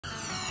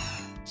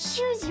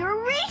Choose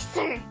your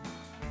racer!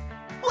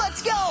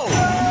 Let's go!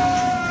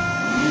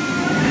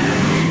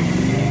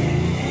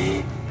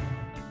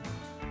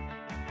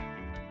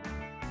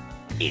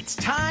 It's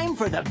time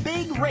for the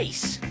big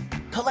race.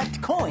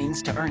 Collect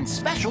coins to earn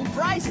special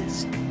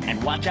prizes.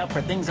 And watch out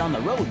for things on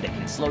the road that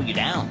can slow you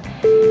down.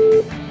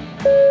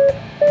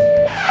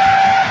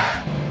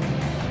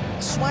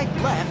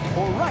 Swipe left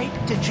or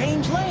right to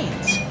change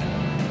lanes.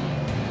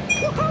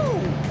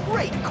 Woohoo!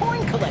 Great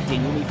coin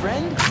collecting, Umi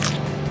friend.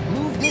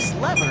 Move this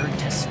lever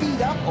to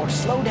speed up or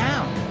slow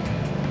down.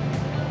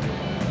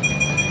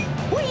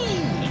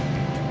 Whee!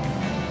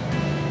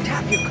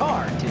 Tap your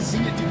car to see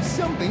it do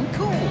something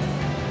cool.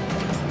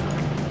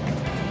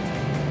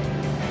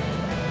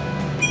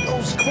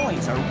 Those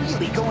coins are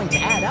really going to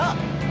add up.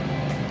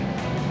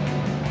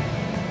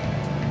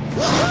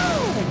 Woohoo!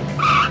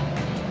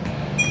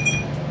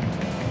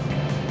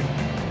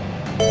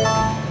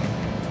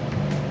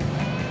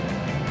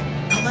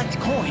 Collect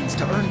coins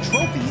to earn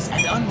trophies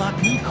and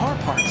unlock new car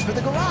parts for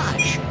the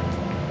garage.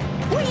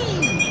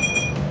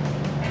 Whee!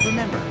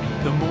 Remember,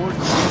 the more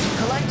coins you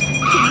collect,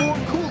 the more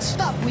cool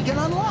stuff we can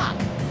unlock.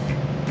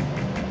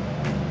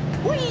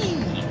 Whee!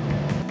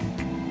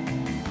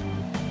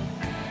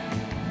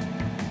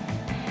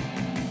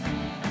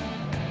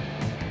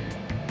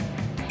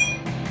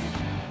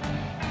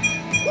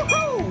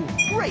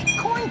 Woohoo! Great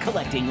coin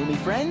collecting, Umi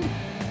friend.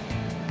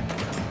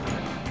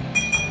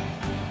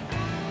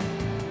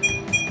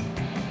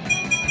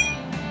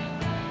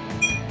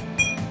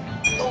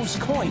 Those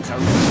coins are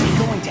really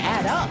going to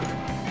add up.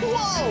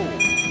 Whoa!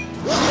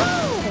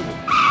 Woohoo!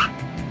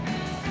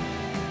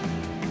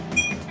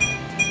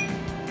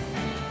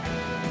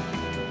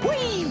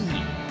 Whee!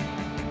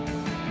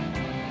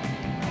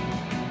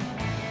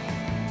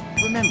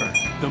 Remember,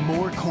 the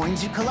more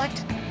coins you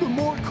collect, the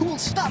more cool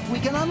stuff we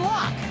can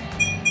unlock.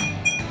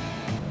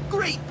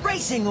 Great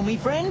racing, Umi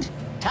friend.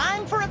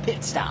 Time for a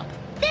pit stop.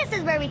 This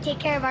is where we take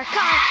care of our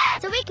car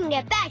so we can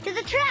get back to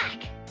the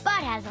track.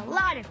 Bud has a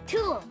lot of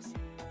tools.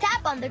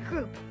 Tap on the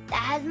group that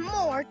has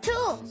more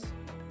tools.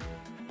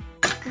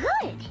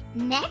 Good.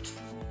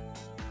 Next,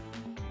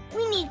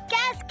 we need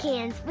gas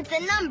cans with the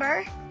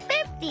number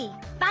 50.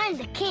 Find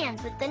the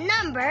cans with the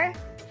number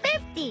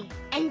 50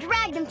 and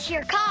drag them to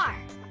your car.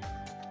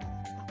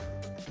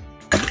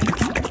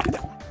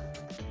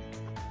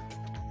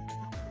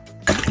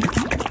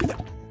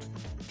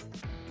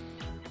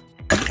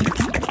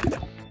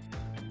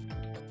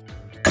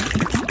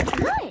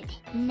 Good.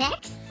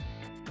 Next,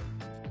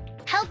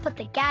 help put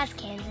the gas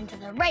cans into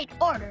the right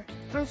order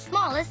from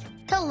smallest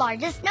to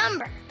largest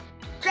number.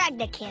 Drag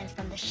the cans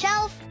from the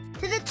shelf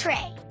to the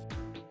tray.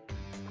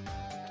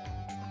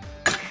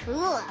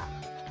 Cool.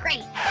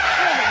 Great.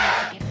 We're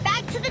ready to get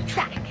back to the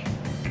track.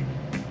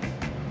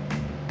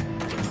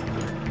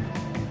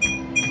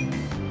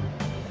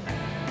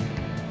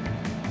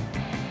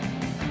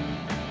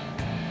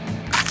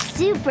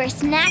 Super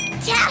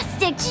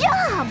snack-tastic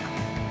job!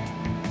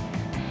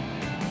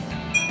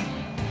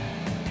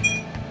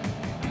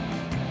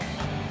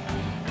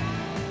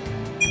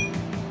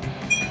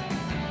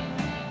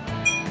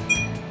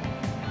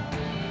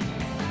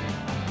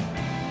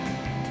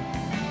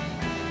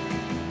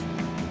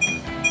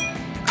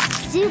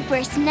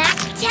 Super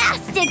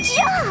snack-tastic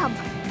job!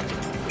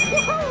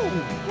 Woohoo!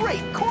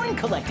 Great coin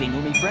collecting,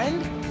 Umi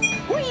friend.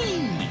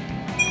 Whee!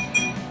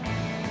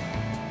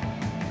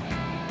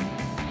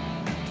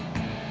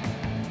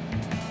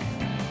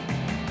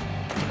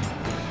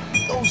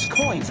 Those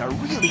coins are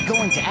really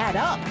going to add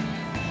up.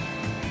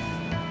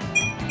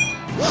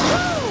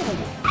 Woohoo!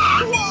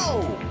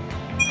 Whoa!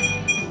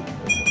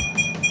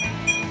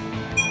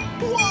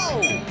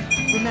 Whoa!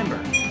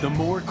 Remember, the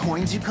more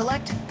coins you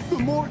collect, the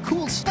more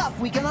cool stuff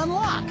we can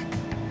unlock.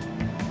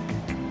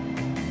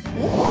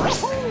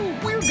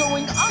 Woohoo! We're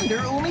going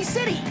under Umi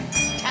City.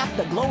 Tap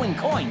the glowing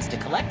coins to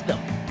collect them.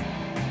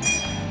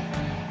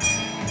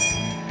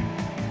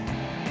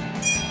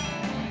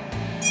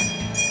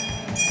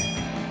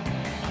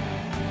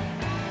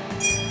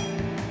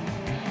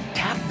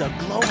 Tap the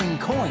glowing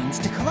coins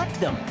to collect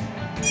them.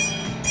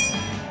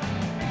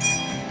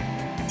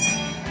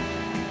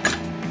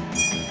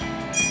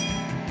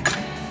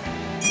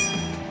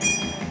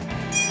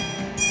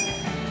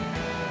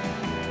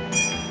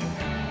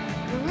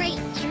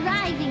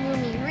 Driving,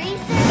 Umi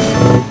Racer!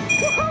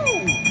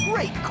 Woohoo!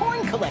 Great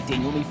coin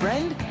collecting, Umi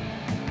friend.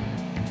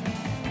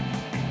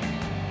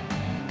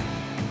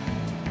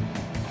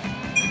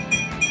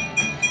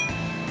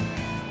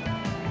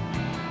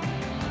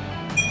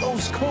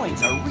 Those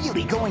coins are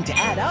really going to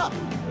add up.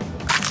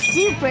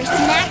 Super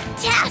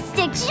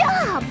snack-tastic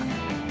job!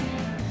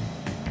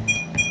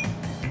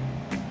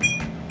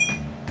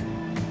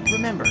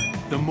 Remember,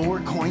 the more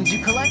coins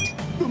you collect,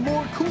 the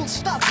more cool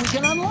stuff we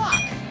can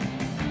unlock.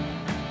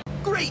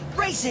 Great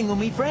racing,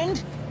 Umi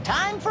friend.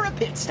 Time for a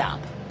pit stop.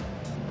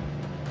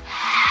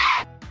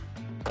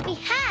 We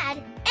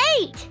had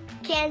 8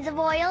 cans of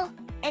oil,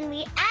 and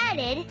we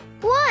added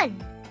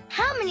 1.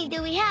 How many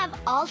do we have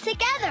all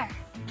together?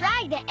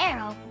 Drag the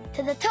arrow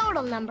to the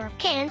total number of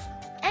cans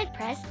and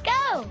press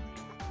go.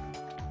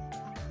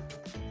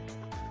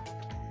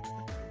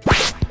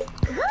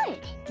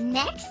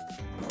 Next,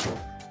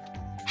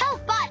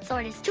 help Bot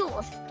sort his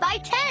tools by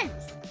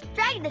tens.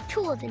 Drag the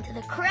tools into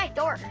the correct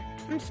order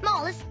from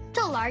smallest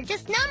to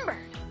largest number.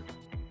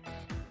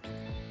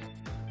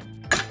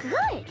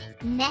 Good.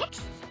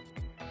 Next,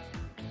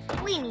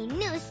 we need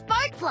new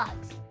spark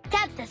plugs.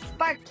 Tap the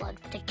spark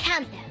plugs to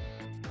count them.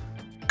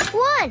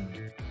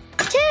 1,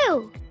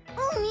 2.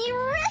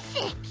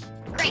 Terrific!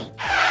 Great.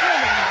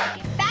 We're ready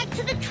to get back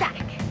to the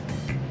track.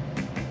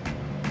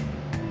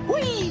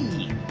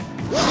 Whee!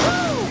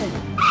 Woohoo!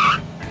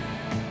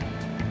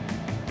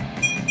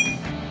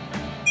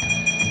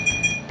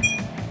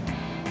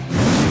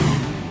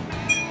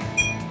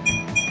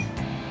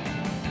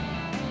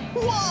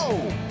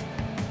 Whoa!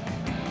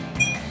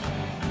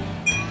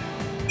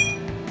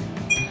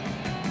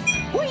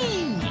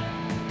 Whee!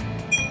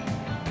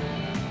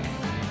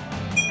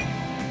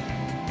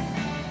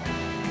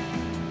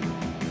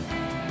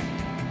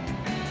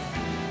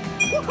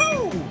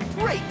 Woohoo!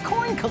 Great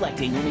coin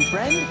collecting, Umi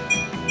friend.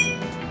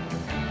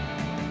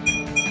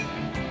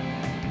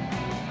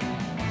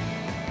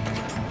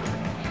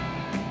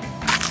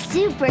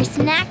 Super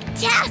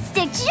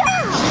snacktastic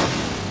job!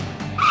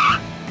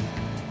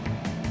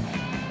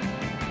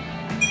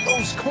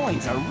 Those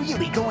coins are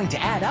really going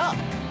to add up.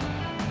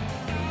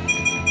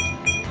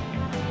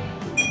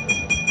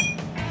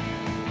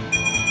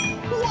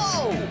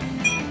 Whoa!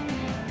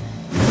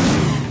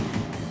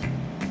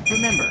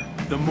 Remember,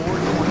 the more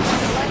coins you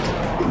collect,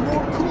 the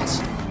more cool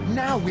stuff.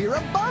 Now we're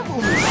above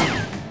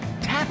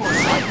Umizoomi. Tap or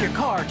swipe your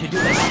car to do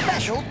a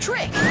special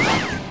trick.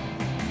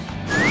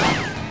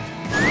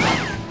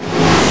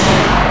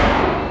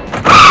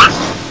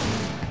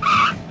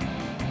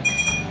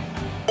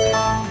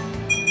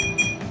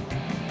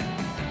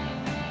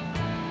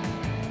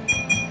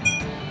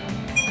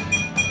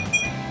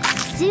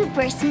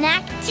 Super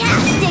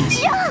snacktastic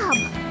job!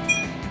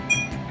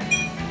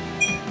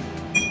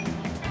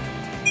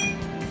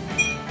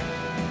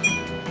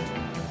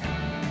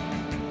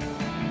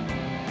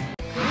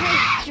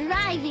 Great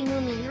driving,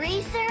 Umi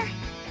Racer!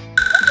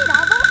 Look at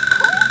all those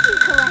coins you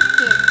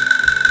collected!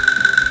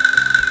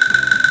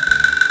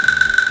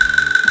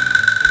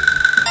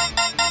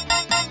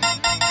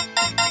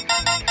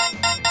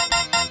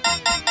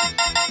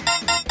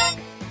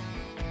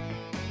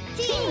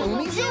 Team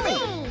Umizoomi!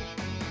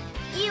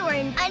 You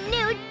earned a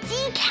new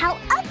decal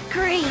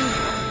upgrade!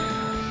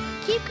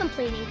 Keep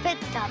completing pit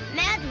stop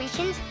math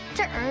missions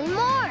to earn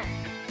more!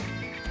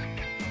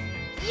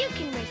 You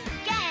can race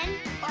again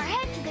or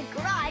head to the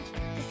garage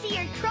to see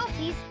your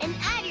trophies and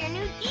add your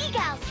new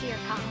decals to your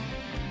car.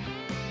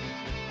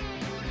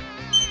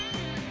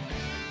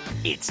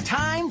 It's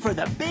time for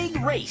the big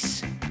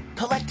race.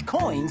 Collect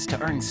coins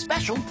to earn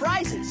special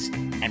prizes.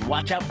 And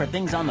watch out for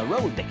things on the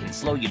road that can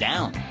slow you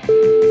down.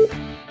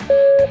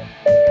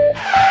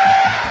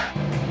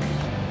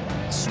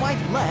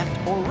 Swipe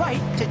left or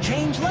right to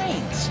change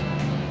lanes.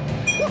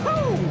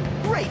 Woohoo!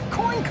 Great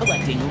coin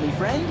collecting, Umi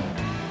friend.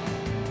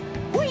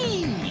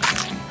 Whee!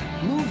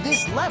 Move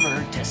this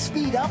lever to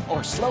speed up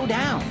or slow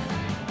down.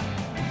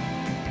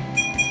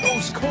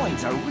 Those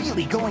coins are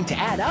really going to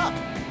add up.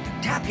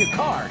 Tap your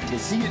car to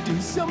see it do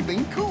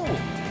something cool.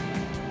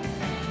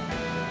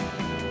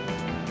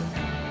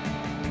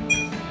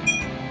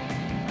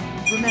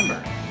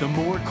 Remember, the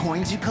more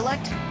coins you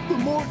collect, the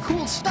more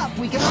cool stuff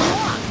we can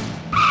unlock.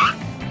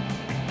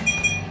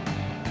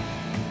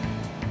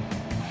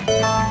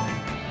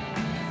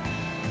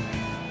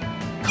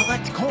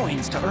 Collect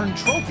coins to earn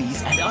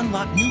trophies and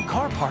unlock new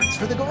car parts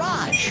for the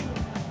garage.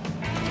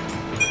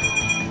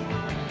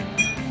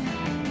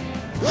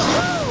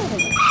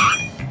 Woohoo!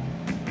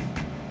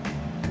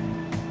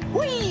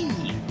 Whee!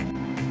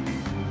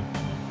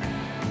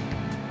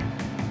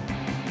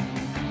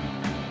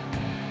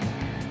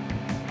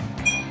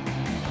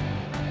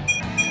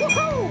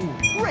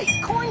 Woohoo!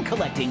 Great coin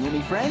collecting,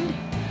 Umi friend.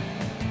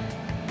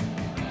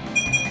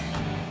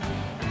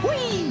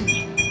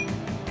 Whee!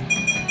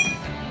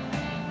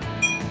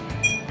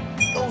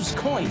 Those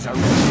coins are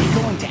really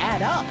going to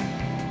add up.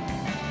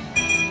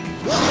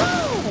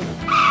 Woohoo!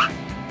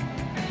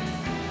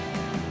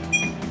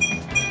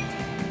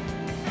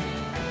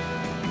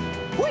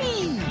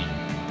 Whee!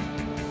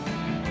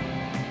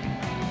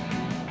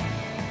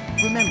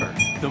 Remember,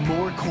 the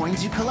more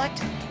coins you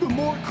collect, the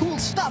more cool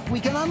stuff we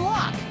can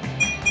unlock.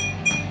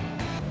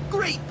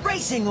 Great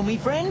racing, Umi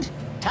friend.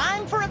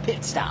 Time for a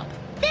pit stop.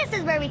 This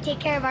is where we take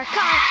care of our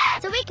car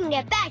so we can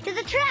get back to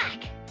the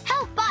track.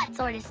 Help Bot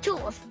sort his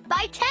tools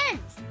by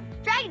tens.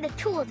 Drag the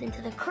tools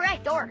into the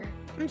correct order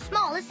from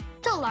smallest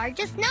to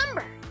largest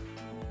number.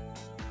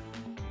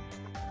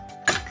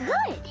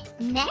 Good.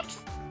 Next,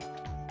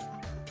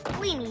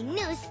 we need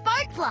new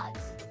spark plugs.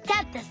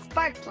 Tap the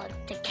spark plugs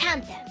to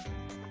count them.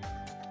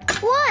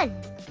 1,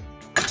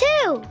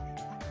 2,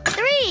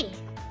 3,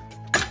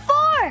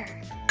 4,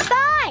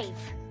 5.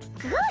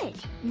 Good.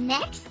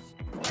 Next,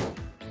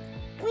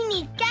 we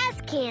need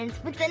gas cans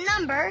with the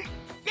number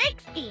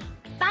 60.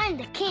 Find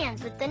the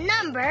cans with the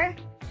number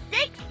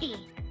 60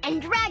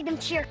 and drag them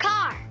to your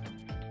car.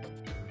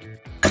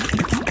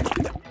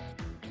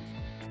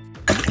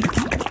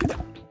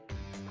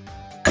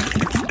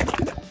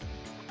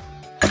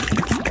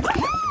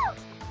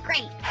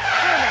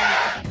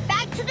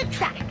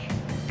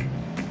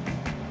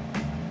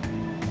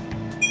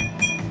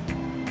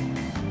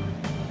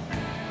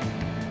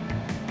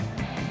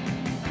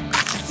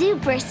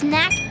 Super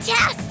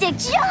snack-tastic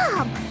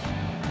job!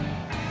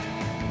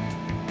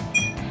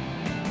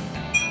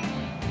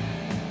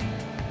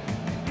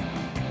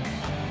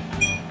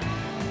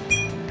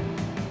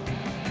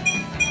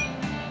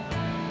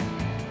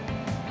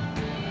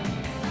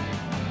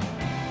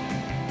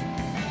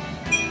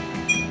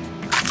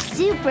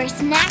 Super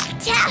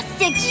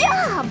snack-tastic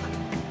job!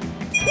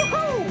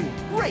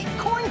 Woohoo! Great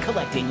coin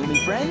collecting, Umi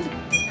friend!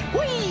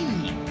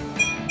 Whee!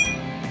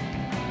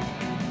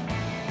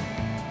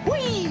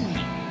 Whee!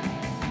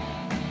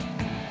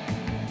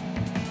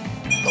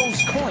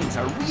 Those coins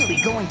are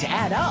really going to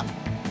add up!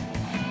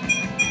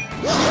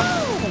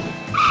 Woohoo!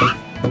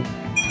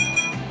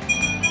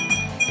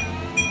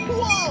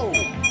 Whoa!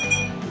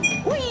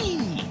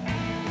 Whee!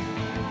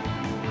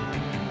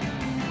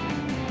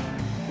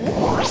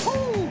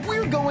 Woohoo!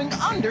 We're going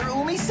under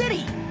Umi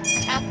City!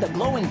 Tap the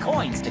glowing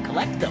coins to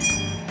collect them.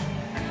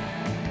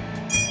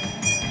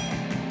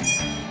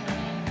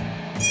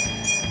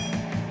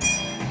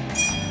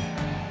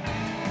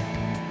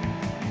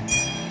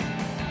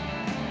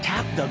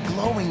 Tap the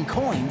glowing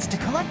coins to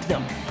collect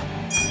them.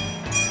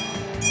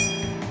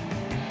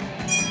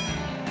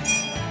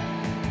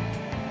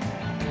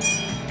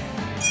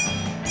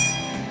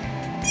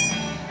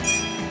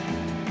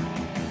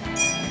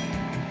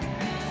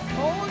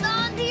 Hold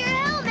on to your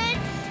helmets!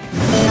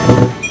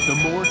 The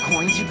more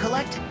coins you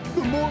collect,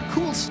 the more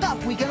cool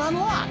stuff we can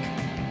unlock.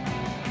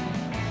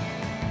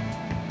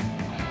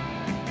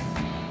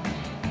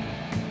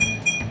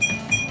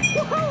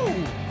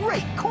 Woohoo!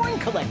 Great coin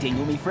collecting,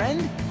 Umi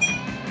friend!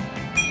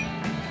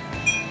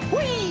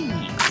 Whee!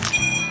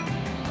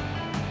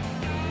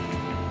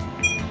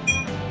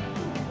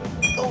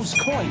 Those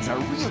coins are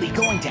really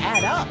going to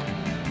add up.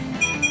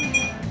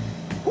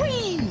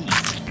 Whee!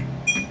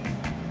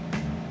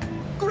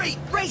 Great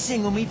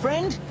racing, Umi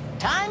friend!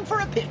 Time for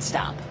a pit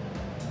stop.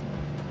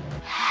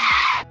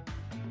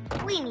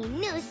 We need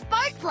new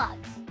spark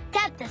plugs.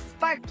 Tap the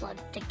spark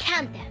plugs to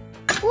count them.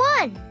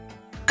 1,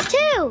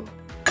 2,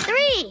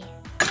 3,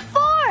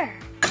 4,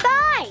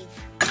 5,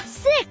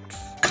 6,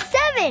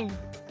 7,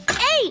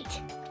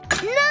 8,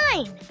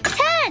 9,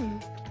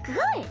 10.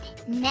 Good.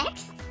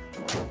 Next.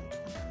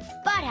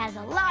 Bud has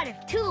a lot of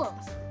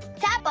tools.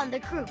 Tap on the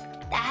group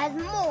that has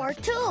more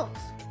tools.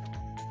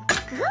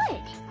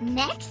 Good.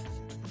 Next.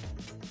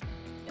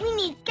 We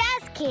need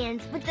gas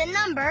cans with the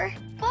number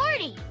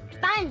 40.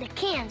 Find the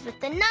cans with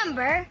the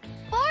number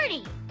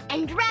 40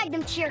 and drag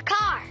them to your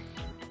car.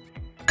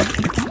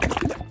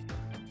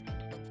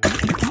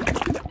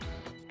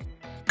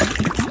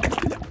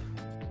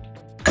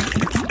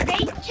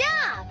 Great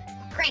job!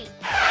 Great.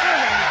 We're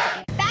ready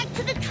to get back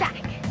to the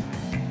track.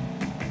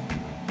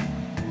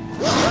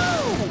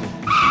 Woohoo!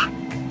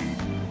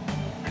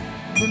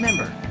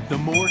 Remember, the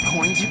more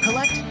coins you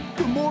collect,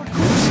 the more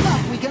cool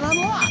stuff we can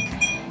unlock.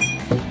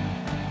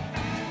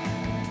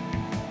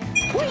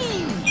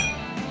 Whee!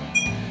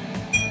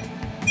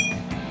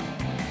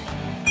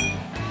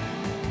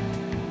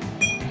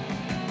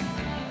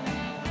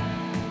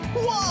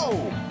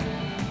 Whoa!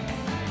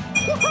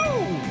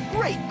 Woohoo!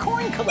 Great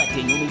coin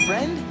collecting, Umi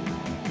friend!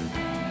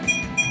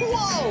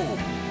 Whoa!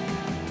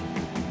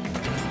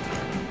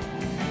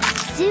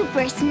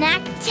 Super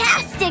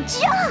snack-tastic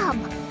job!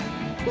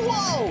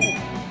 Whoa!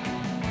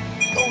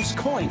 Those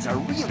coins are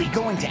really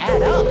going to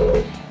add up.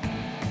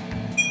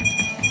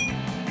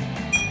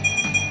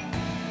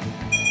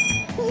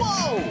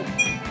 Whoa!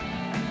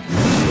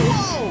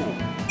 Whoa!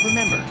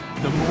 Remember,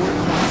 the more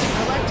coins you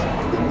collect,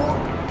 the more...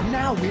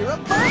 Now we're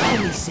above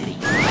Umi City.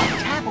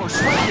 Tap or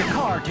swipe your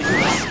car to do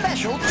a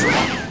special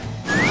trick.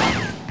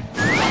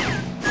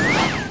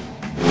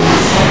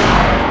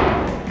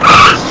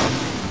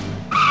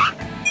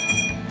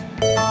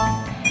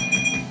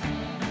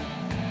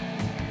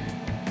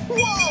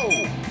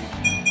 Whoa!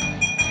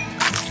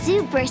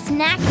 Super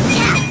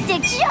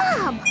snack-tastic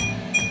job!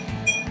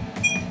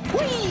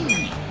 Whee!